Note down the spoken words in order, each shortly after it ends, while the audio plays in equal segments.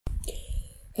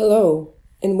Hello,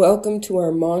 and welcome to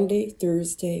our Maundy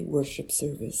Thursday worship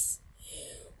service.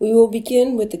 We will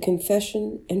begin with the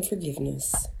confession and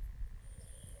forgiveness.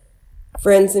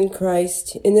 Friends in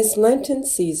Christ, in this Lenten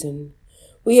season,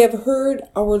 we have heard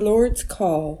our Lord's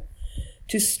call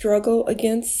to struggle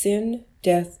against sin,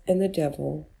 death, and the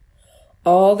devil,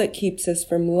 all that keeps us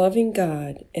from loving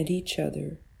God and each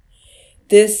other.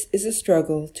 This is a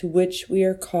struggle to which we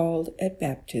are called at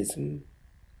baptism.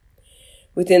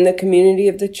 Within the community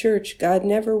of the Church, God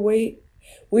never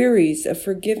wearies of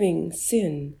forgiving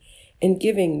sin and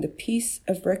giving the peace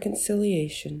of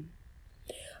reconciliation.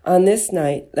 On this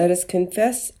night, let us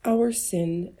confess our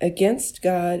sin against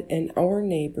God and our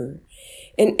neighbor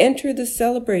and enter the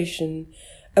celebration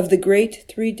of the great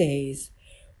 3 days,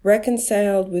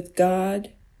 reconciled with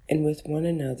God and with one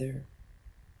another.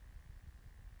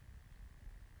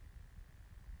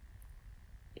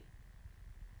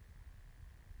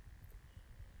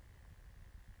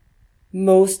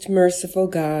 Most merciful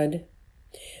God,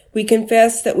 we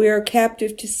confess that we are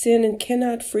captive to sin and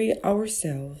cannot free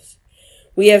ourselves.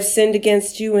 We have sinned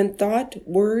against you in thought,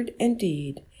 word, and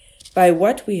deed, by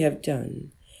what we have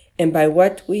done, and by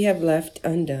what we have left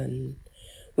undone.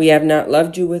 We have not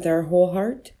loved you with our whole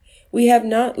heart. We have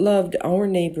not loved our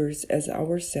neighbors as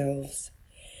ourselves.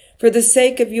 For the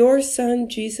sake of your Son,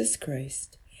 Jesus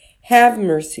Christ, have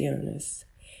mercy on us.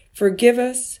 Forgive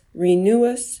us, renew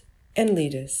us, and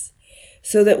lead us,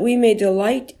 so that we may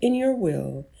delight in your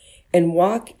will and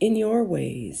walk in your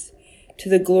ways, to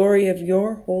the glory of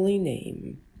your holy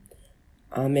name.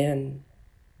 Amen.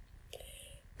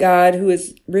 God, who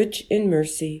is rich in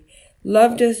mercy,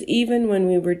 loved us even when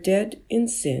we were dead in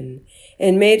sin,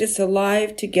 and made us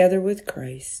alive together with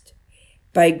Christ.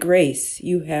 By grace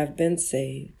you have been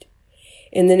saved.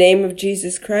 In the name of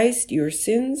Jesus Christ, your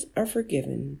sins are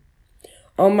forgiven.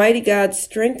 Almighty God,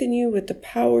 strengthen you with the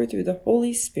power through the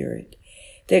Holy Spirit,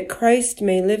 that Christ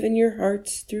may live in your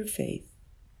hearts through faith.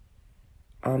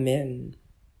 Amen.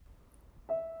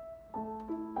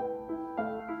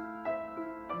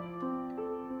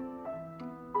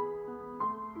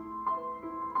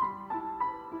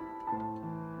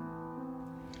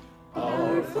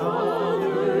 Our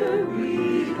Father,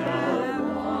 we have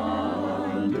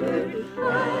wandered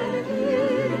and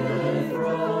hidden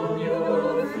from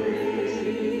your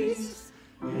face.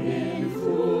 In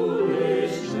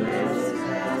foolishness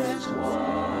hast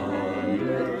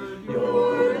wandered,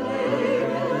 your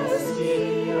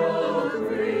legacy of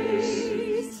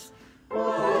grace.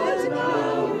 But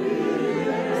now in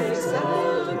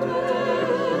exiled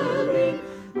dwelling,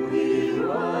 we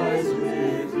rise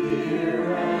with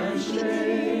fear and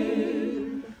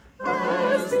shame,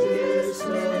 as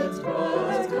distant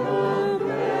but compelling,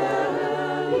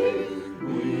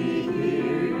 we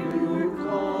hear you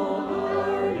call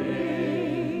our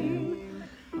name.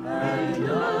 And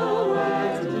now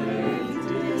at length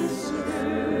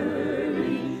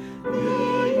discerning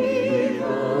the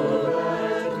evil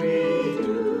that we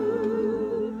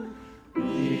do,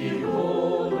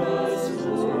 behold us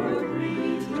forth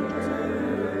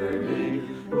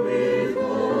returning, with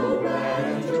hope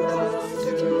and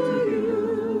trust to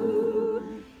you,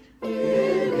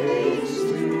 in haste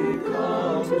to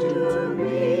come to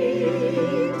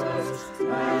meet us,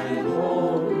 and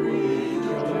home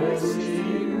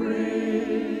rejoicing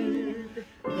bring.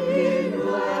 In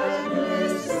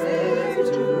gladness there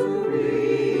to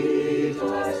greet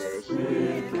us,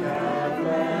 with calf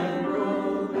and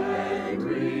robe and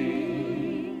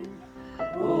ring.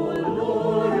 O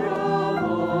Lord of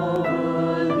all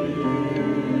the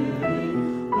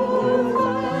living, both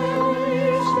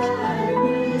banished and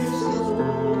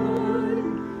restored,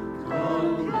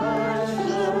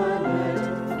 compassionate,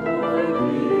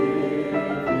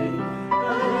 forgiving,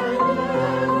 and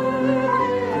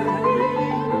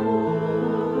ever-caring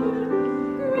Lord,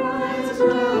 grant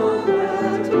now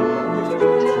that our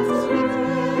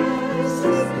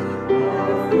transgressions,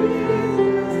 our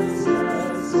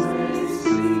weaknesses may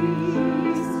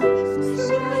cease.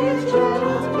 Stretch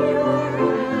out your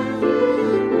hand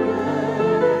in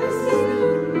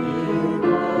blessing, in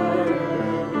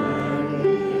pardon and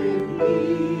in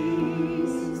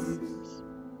peace.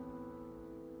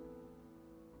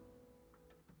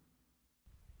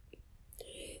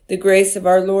 The grace of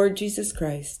our Lord Jesus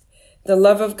Christ, the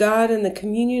love of God, and the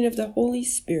communion of the Holy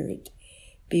Spirit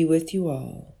be with you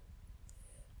all.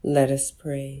 Let us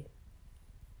pray.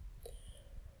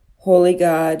 Holy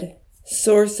God,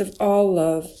 source of all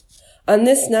love, on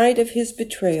this night of his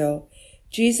betrayal,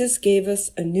 Jesus gave us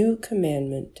a new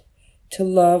commandment, to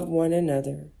love one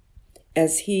another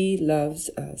as he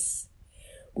loves us.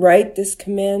 Write this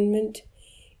commandment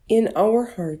in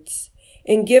our hearts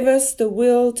and give us the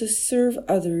will to serve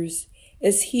others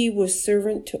as he was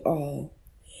servant to all.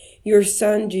 Your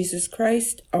Son, Jesus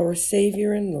Christ, our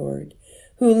Savior and Lord,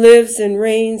 who lives and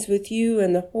reigns with you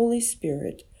and the Holy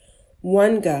Spirit,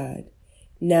 one God,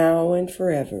 now and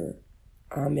forever.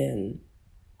 Amen.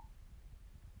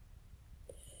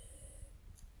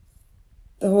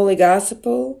 The Holy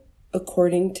Gospel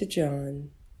according to John.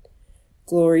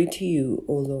 Glory to you,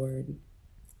 O Lord.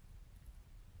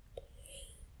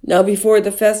 Now before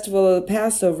the festival of the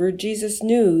Passover, Jesus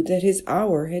knew that his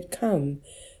hour had come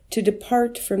to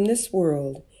depart from this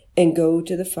world and go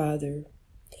to the Father.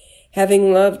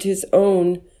 Having loved his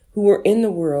own who were in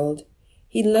the world,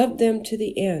 he loved them to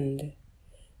the end.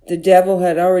 The devil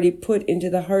had already put into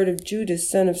the heart of Judas,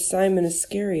 son of Simon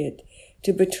Iscariot,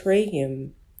 to betray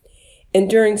him. And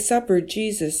during supper,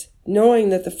 Jesus, knowing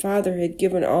that the Father had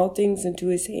given all things into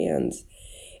his hands,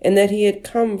 and that he had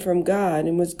come from God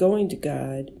and was going to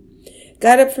God,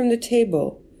 got up from the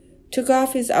table, took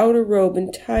off his outer robe,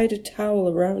 and tied a towel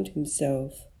around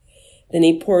himself. Then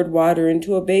he poured water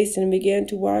into a basin and began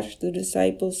to wash the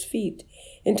disciples' feet,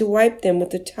 and to wipe them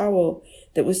with the towel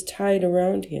that was tied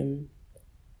around him.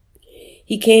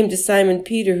 He came to Simon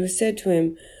Peter, who said to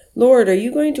him, "Lord, are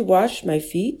you going to wash my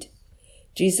feet?"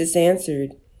 Jesus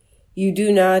answered, "You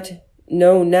do not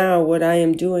know now what I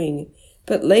am doing,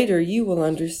 but later you will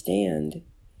understand."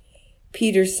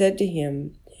 Peter said to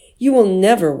him, "You will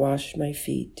never wash my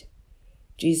feet."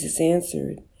 Jesus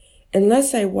answered,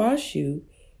 "Unless I wash you,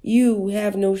 you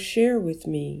have no share with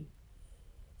me."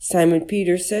 Simon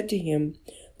Peter said to him,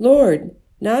 "Lord,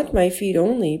 not my feet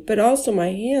only, but also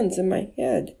my hands and my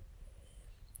head."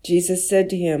 Jesus said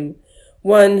to him,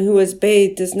 "One who is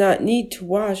bathed does not need to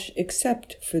wash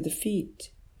except for the feet,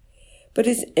 but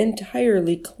is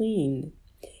entirely clean.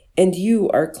 And you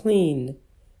are clean,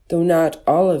 though not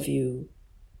all of you."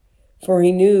 For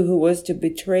he knew who was to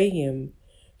betray him.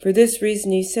 For this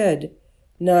reason he said,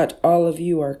 "Not all of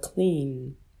you are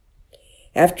clean."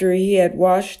 After he had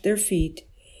washed their feet,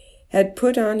 had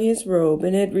put on his robe,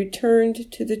 and had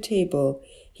returned to the table,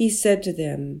 he said to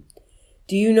them,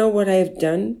 "Do you know what I have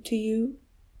done to you?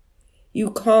 You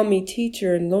call me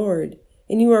teacher and Lord,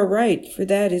 and you are right, for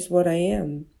that is what I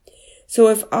am. So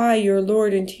if I, your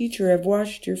Lord and teacher, have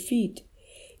washed your feet,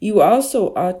 you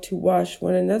also ought to wash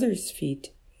one another's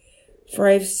feet. For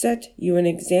I have set you an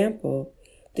example,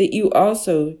 that you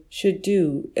also should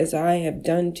do as I have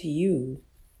done to you.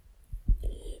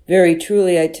 Very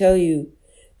truly I tell you,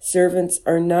 servants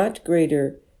are not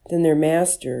greater than their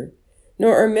master,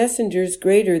 nor are messengers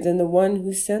greater than the one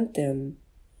who sent them.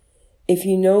 If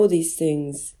you know these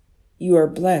things, you are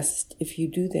blessed if you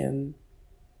do them."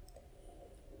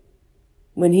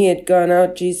 When he had gone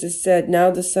out, Jesus said,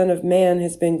 "Now the Son of Man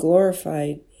has been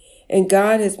glorified, and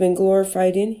God has been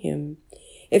glorified in him.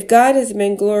 If God has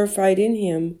been glorified in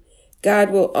him,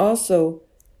 God will also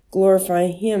glorify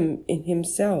him in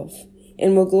himself,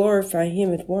 and will glorify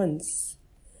him at once.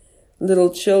 Little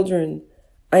children,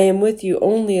 I am with you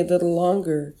only a little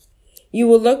longer. You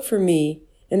will look for me,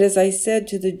 and as I said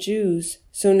to the Jews,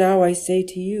 so now I say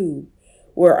to you,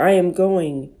 where I am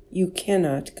going, you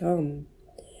cannot come.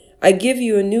 I give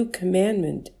you a new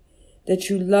commandment, that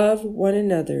you love one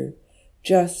another,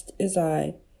 just as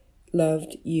I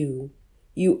loved you.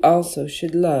 You also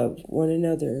should love one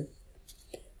another.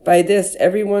 By this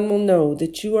everyone will know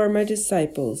that you are my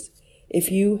disciples, if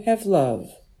you have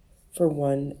love for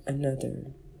one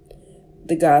another."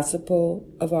 The Gospel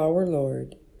of our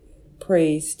Lord.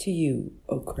 Praise to you,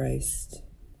 O Christ.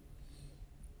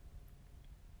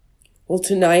 Well,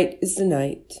 tonight is the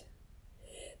night.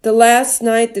 The last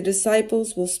night the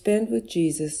disciples will spend with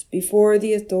Jesus before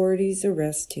the authorities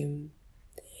arrest him.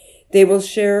 They will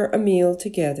share a meal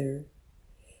together.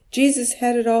 Jesus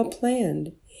had it all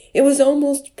planned. It was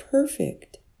almost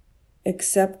perfect,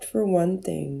 except for one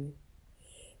thing.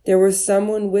 There was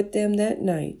someone with them that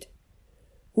night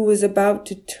who was about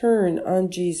to turn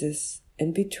on Jesus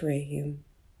and betray him.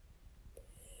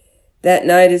 That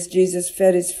night, as Jesus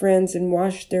fed his friends and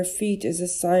washed their feet as a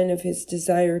sign of his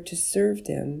desire to serve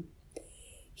them,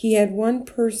 he had one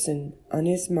person on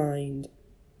his mind,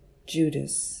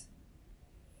 Judas.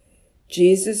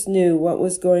 Jesus knew what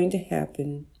was going to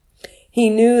happen. He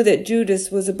knew that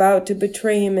Judas was about to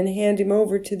betray him and hand him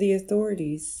over to the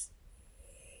authorities.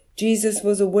 Jesus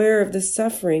was aware of the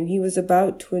suffering he was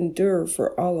about to endure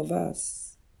for all of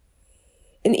us.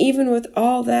 And even with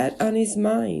all that on his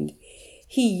mind,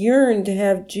 he yearned to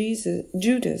have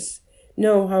Judas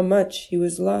know how much he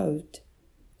was loved.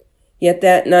 Yet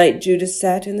that night Judas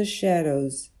sat in the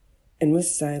shadows and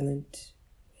was silent.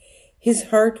 His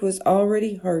heart was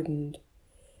already hardened,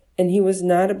 and he was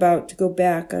not about to go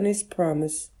back on his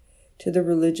promise to the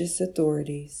religious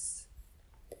authorities.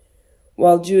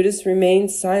 While Judas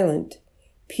remained silent,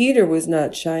 Peter was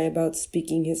not shy about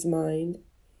speaking his mind.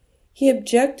 He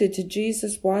objected to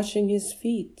Jesus washing his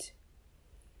feet.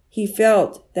 He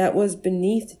felt that was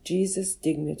beneath Jesus'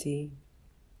 dignity.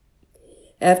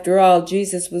 After all,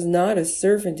 Jesus was not a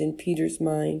servant in Peter's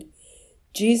mind.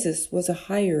 Jesus was a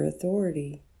higher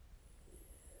authority.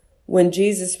 When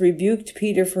Jesus rebuked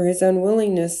Peter for his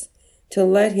unwillingness to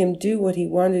let him do what he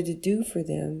wanted to do for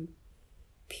them,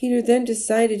 Peter then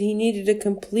decided he needed a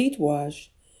complete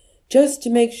wash just to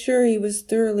make sure he was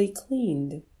thoroughly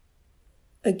cleaned.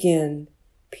 Again,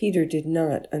 Peter did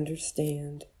not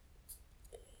understand.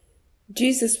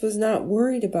 Jesus was not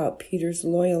worried about Peter's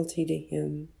loyalty to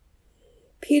him.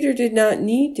 Peter did not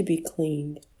need to be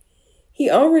cleaned. He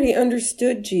already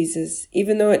understood Jesus,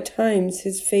 even though at times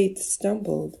his faith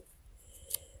stumbled.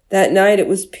 That night it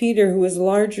was Peter who was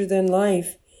larger than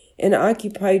life and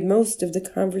occupied most of the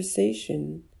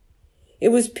conversation. It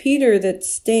was Peter that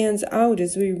stands out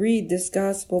as we read this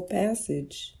gospel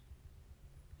passage.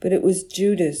 But it was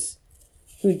Judas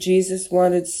who Jesus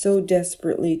wanted so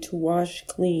desperately to wash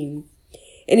clean.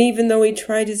 And even though he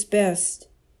tried his best,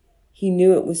 he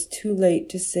knew it was too late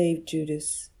to save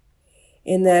Judas.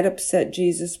 And that upset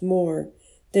Jesus more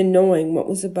than knowing what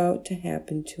was about to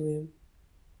happen to him.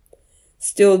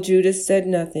 Still, Judas said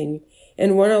nothing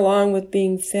and went along with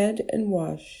being fed and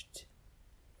washed.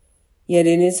 Yet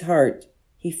in his heart,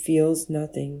 he feels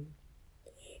nothing.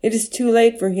 It is too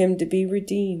late for him to be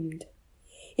redeemed.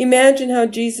 Imagine how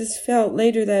Jesus felt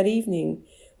later that evening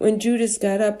when Judas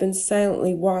got up and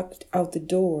silently walked out the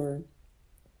door.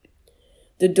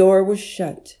 The door was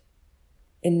shut,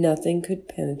 and nothing could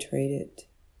penetrate it.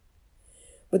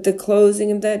 With the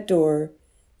closing of that door,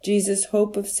 Jesus'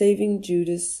 hope of saving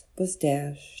Judas was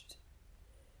dashed.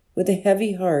 With a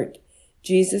heavy heart,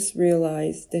 Jesus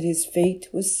realized that his fate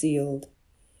was sealed,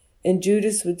 and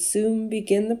Judas would soon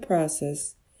begin the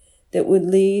process that would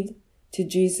lead to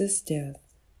Jesus' death.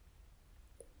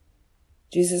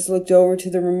 Jesus looked over to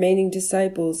the remaining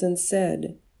disciples and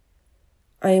said,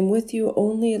 "I am with you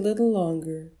only a little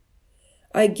longer.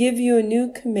 I give you a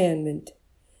new commandment,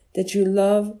 that you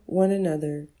love one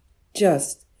another,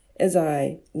 just as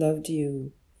I loved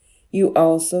you. You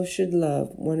also should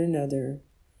love one another.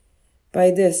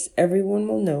 By this everyone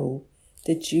will know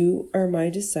that you are my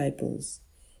disciples,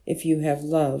 if you have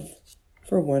love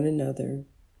for one another."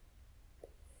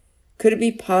 Could it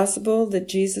be possible that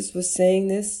Jesus was saying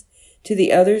this to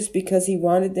the others because he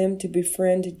wanted them to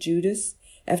befriend Judas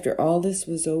after all this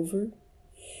was over?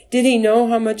 Did he know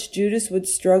how much Judas would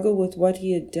struggle with what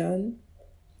he had done?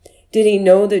 Did he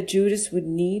know that Judas would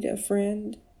need a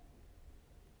friend?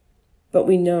 But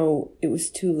we know it was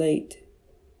too late.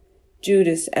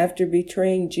 Judas, after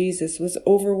betraying Jesus, was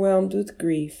overwhelmed with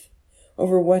grief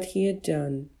over what he had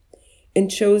done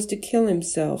and chose to kill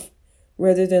himself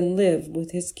rather than live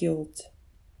with his guilt.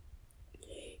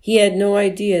 He had no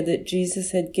idea that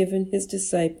Jesus had given his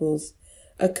disciples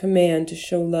a command to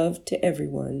show love to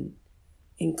everyone,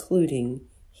 including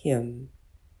him.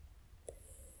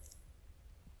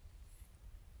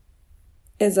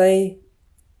 As I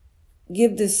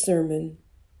give this sermon,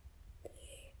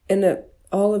 and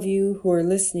all of you who are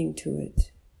listening to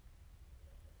it,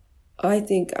 I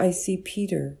think I see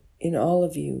Peter in all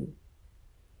of you,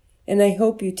 and I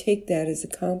hope you take that as a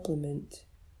compliment.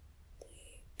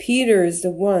 Peter is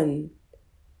the one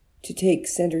to take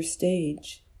center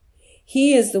stage.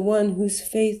 He is the one whose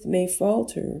faith may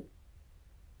falter,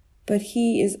 but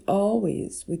he is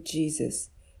always with Jesus,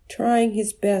 trying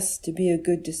his best to be a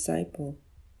good disciple.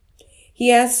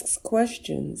 He asks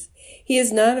questions. He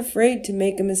is not afraid to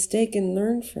make a mistake and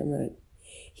learn from it.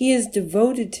 He is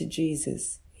devoted to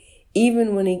Jesus,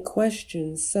 even when he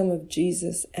questions some of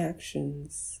Jesus'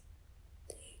 actions.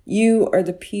 You are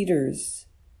the Peters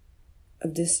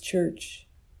of this church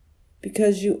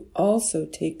because you also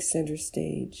take center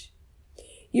stage.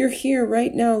 You're here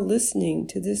right now listening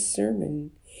to this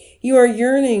sermon. You are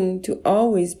yearning to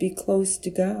always be close to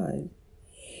God.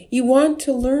 You want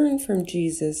to learn from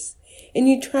Jesus, and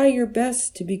you try your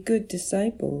best to be good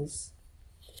disciples.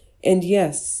 And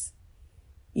yes,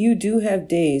 you do have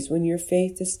days when your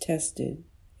faith is tested,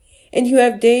 and you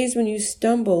have days when you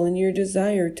stumble in your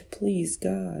desire to please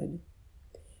God.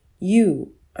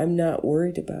 You, I'm not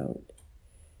worried about,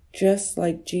 just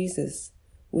like Jesus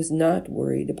was not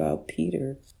worried about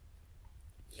Peter.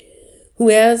 Who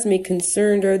has me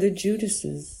concerned are the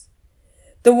Judases,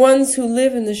 the ones who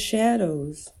live in the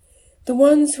shadows, the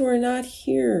ones who are not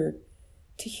here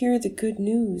to hear the good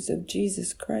news of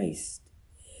Jesus Christ,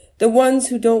 the ones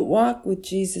who don't walk with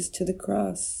Jesus to the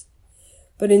cross,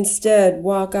 but instead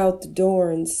walk out the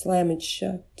door and slam it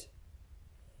shut?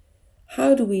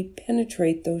 How do we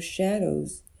penetrate those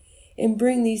shadows and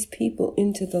bring these people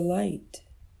into the light?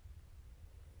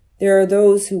 There are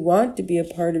those who want to be a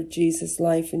part of Jesus'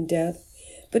 life and death,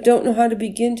 but don't know how to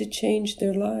begin to change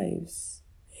their lives.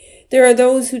 There are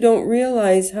those who don't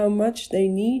realize how much they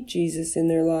need Jesus in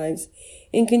their lives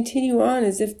and continue on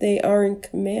as if they are in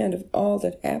command of all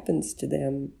that happens to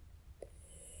them.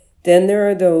 Then there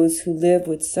are those who live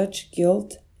with such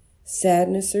guilt,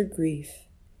 sadness, or grief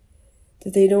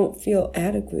that they don't feel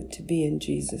adequate to be in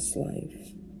Jesus'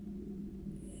 life.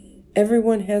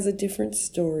 Everyone has a different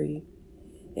story,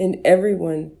 and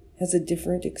everyone has a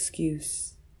different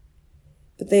excuse.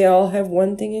 But they all have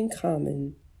one thing in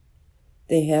common.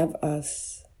 They have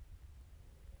us,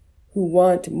 who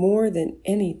want more than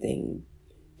anything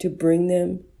to bring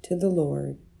them to the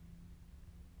Lord.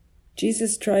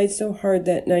 Jesus tried so hard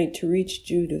that night to reach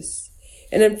Judas,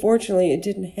 and unfortunately it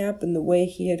didn't happen the way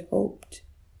he had hoped.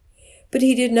 But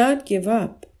he did not give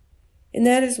up, and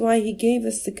that is why he gave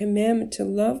us the commandment to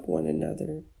love one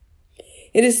another.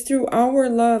 It is through our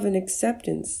love and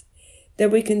acceptance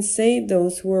that we can save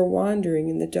those who are wandering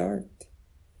in the dark.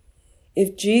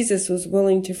 If Jesus was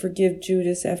willing to forgive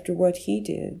Judas after what he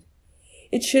did,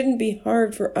 it shouldn't be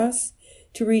hard for us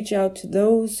to reach out to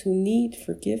those who need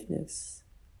forgiveness.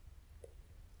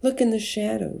 Look in the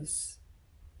shadows.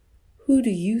 Who do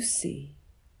you see?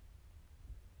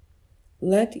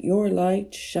 Let your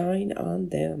light shine on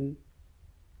them.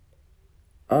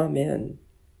 Amen.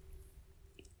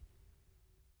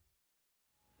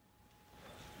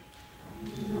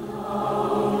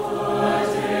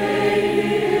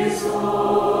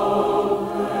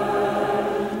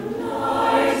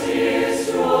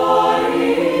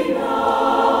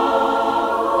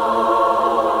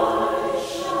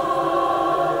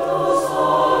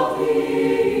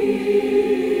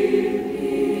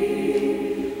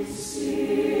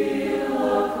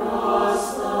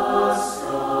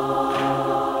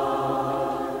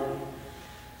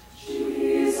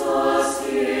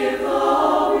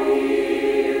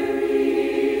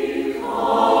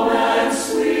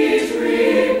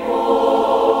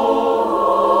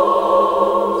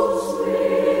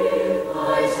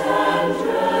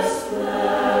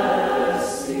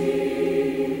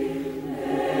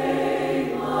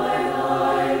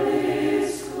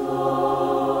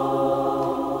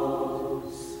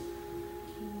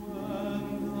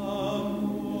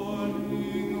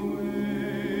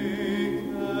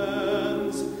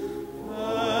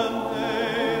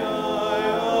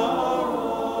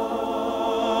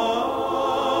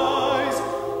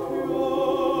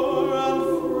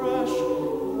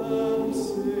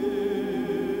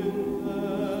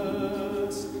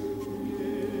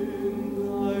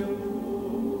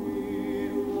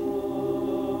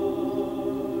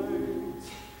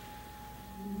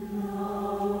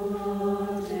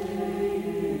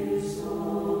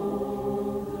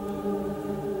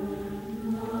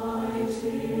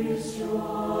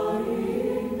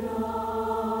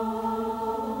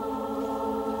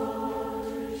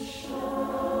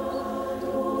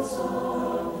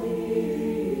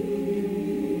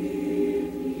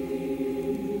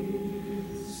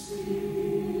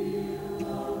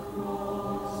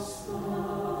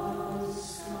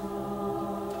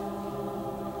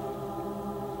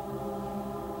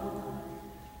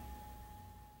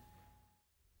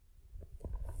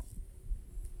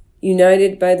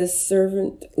 United by the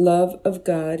servant love of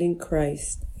God in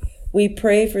Christ, we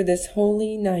pray for this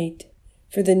holy night,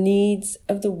 for the needs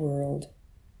of the world.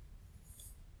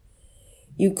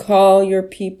 You call your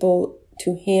people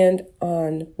to hand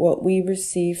on what we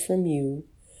receive from you.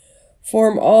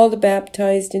 Form all the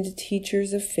baptized into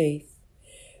teachers of faith,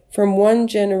 from one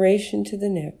generation to the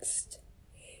next.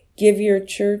 Give your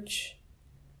church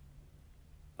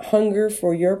hunger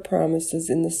for your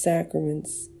promises in the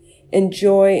sacraments, and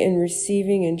joy in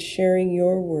receiving and sharing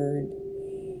your word.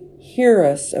 Hear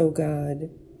us, O God.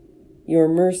 Your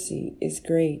mercy is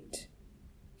great.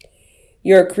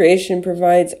 Your creation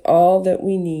provides all that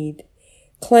we need.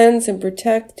 Cleanse and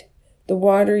protect the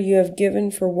water you have given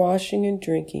for washing and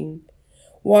drinking,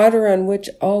 water on which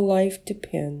all life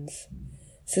depends.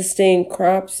 Sustain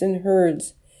crops and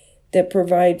herds that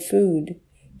provide food.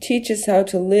 Teach us how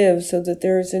to live so that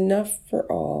there is enough for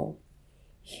all.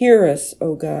 Hear us,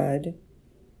 O God.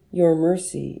 Your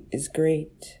mercy is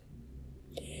great.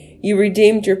 You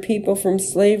redeemed your people from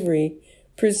slavery.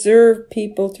 Preserve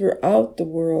people throughout the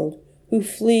world who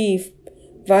flee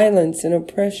violence and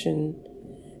oppression.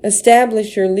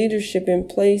 Establish your leadership in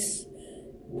places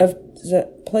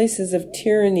of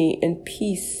tyranny and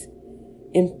peace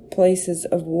in places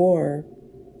of war.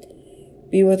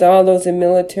 Be with all those in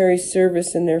military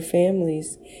service and their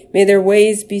families. May their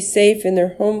ways be safe and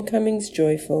their homecomings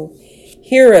joyful.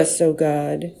 Hear us, O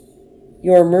God.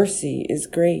 Your mercy is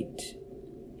great.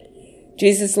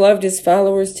 Jesus loved his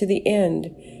followers to the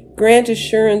end. Grant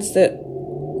assurance that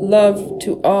love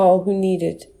to all who need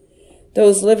it,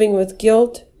 those living with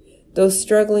guilt, those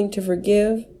struggling to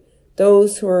forgive,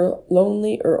 those who are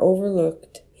lonely or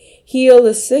overlooked. Heal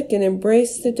the sick and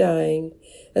embrace the dying,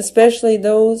 especially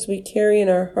those we carry in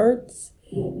our hearts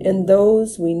and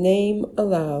those we name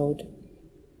aloud.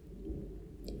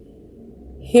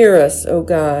 Hear us, O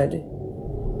God.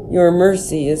 Your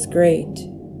mercy is great.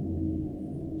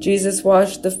 Jesus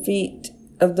washed the feet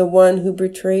of the one who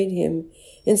betrayed him.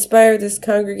 Inspire this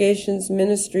congregation's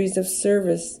ministries of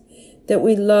service that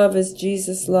we love as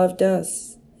Jesus loved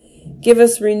us. Give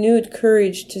us renewed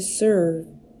courage to serve.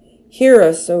 Hear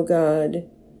us, O God.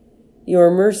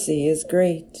 Your mercy is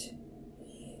great.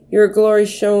 Your glory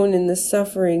shone in the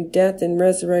suffering, death, and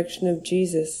resurrection of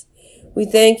Jesus. We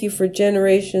thank you for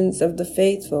generations of the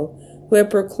faithful who have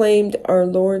proclaimed our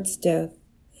Lord's death.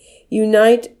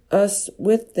 Unite us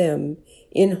with them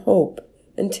in hope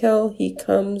until he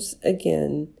comes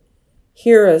again.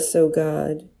 Hear us, O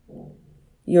God.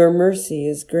 Your mercy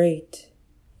is great.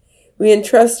 We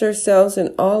entrust ourselves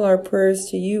and all our prayers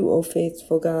to you, O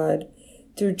faithful God,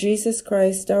 through Jesus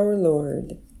Christ our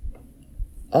Lord.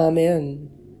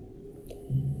 Amen.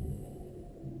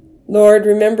 Lord,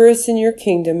 remember us in your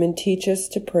kingdom and teach us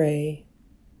to pray.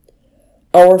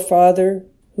 Our Father,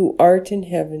 who art in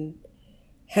heaven,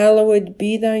 hallowed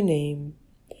be thy name.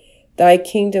 Thy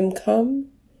kingdom come,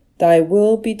 thy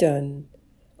will be done,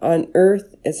 on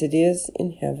earth as it is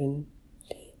in heaven.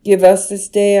 Give us this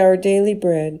day our daily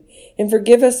bread, and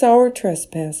forgive us our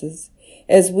trespasses,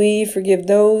 as we forgive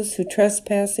those who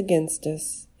trespass against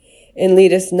us. And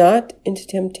lead us not into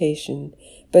temptation,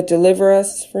 but deliver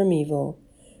us from evil.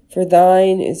 For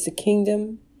thine is the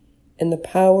kingdom, and the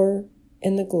power,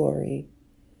 and the glory,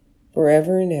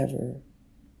 forever and ever.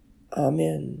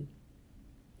 Amen.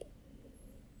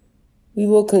 We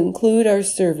will conclude our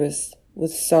service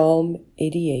with Psalm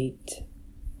 88.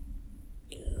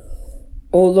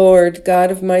 O Lord,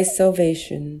 God of my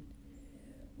salvation,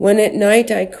 when at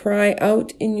night I cry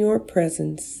out in your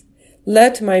presence,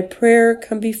 let my prayer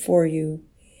come before you.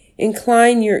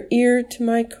 Incline your ear to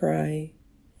my cry.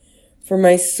 For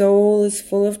my soul is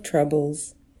full of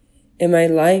troubles, and my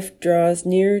life draws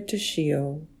near to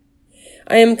Sheol.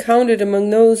 I am counted among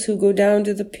those who go down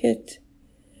to the pit.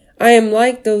 I am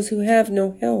like those who have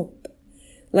no help,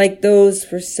 like those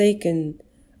forsaken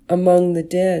among the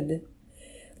dead,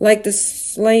 like the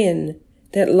slain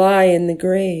that lie in the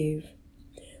grave,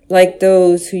 like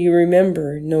those who you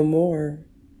remember no more.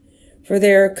 For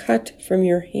they are cut from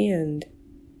your hand.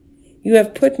 You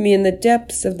have put me in the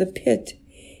depths of the pit,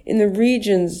 in the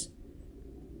regions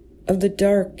of the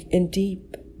dark and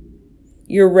deep.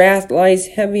 Your wrath lies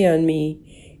heavy on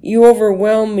me. You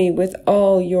overwhelm me with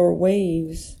all your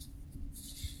waves.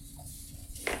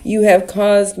 You have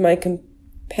caused my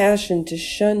compassion to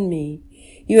shun me.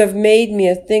 You have made me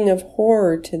a thing of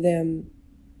horror to them.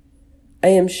 I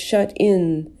am shut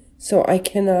in, so I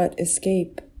cannot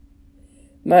escape.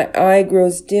 My eye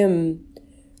grows dim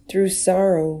through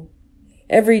sorrow.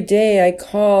 Every day I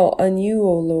call on you,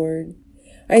 O Lord.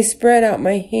 I spread out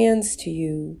my hands to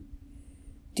you.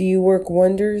 Do you work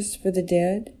wonders for the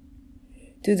dead?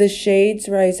 Do the shades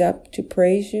rise up to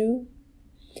praise you?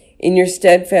 In your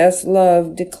steadfast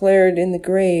love declared in the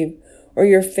grave, or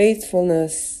your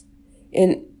faithfulness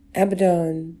in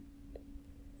Abaddon?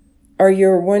 Are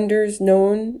your wonders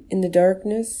known in the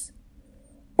darkness,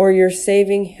 or your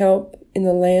saving help in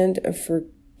the land of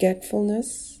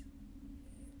forgetfulness?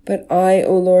 But I,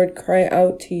 O Lord, cry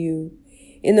out to you.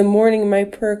 In the morning my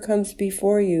prayer comes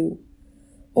before you.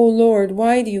 O Lord,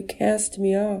 why do you cast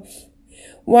me off?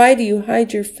 Why do you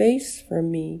hide your face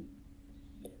from me?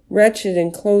 Wretched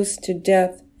and close to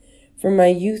death from my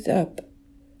youth up,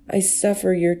 I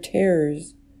suffer your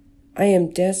terrors. I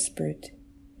am desperate.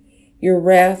 Your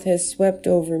wrath has swept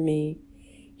over me.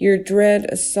 Your dread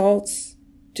assaults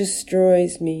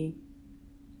destroys me.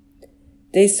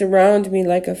 They surround me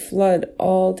like a flood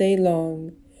all day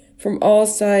long. From all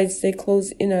sides they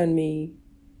close in on me.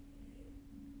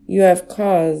 You have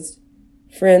caused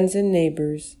friends and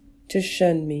neighbors to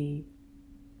shun me.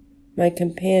 My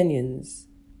companions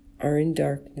are in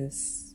darkness.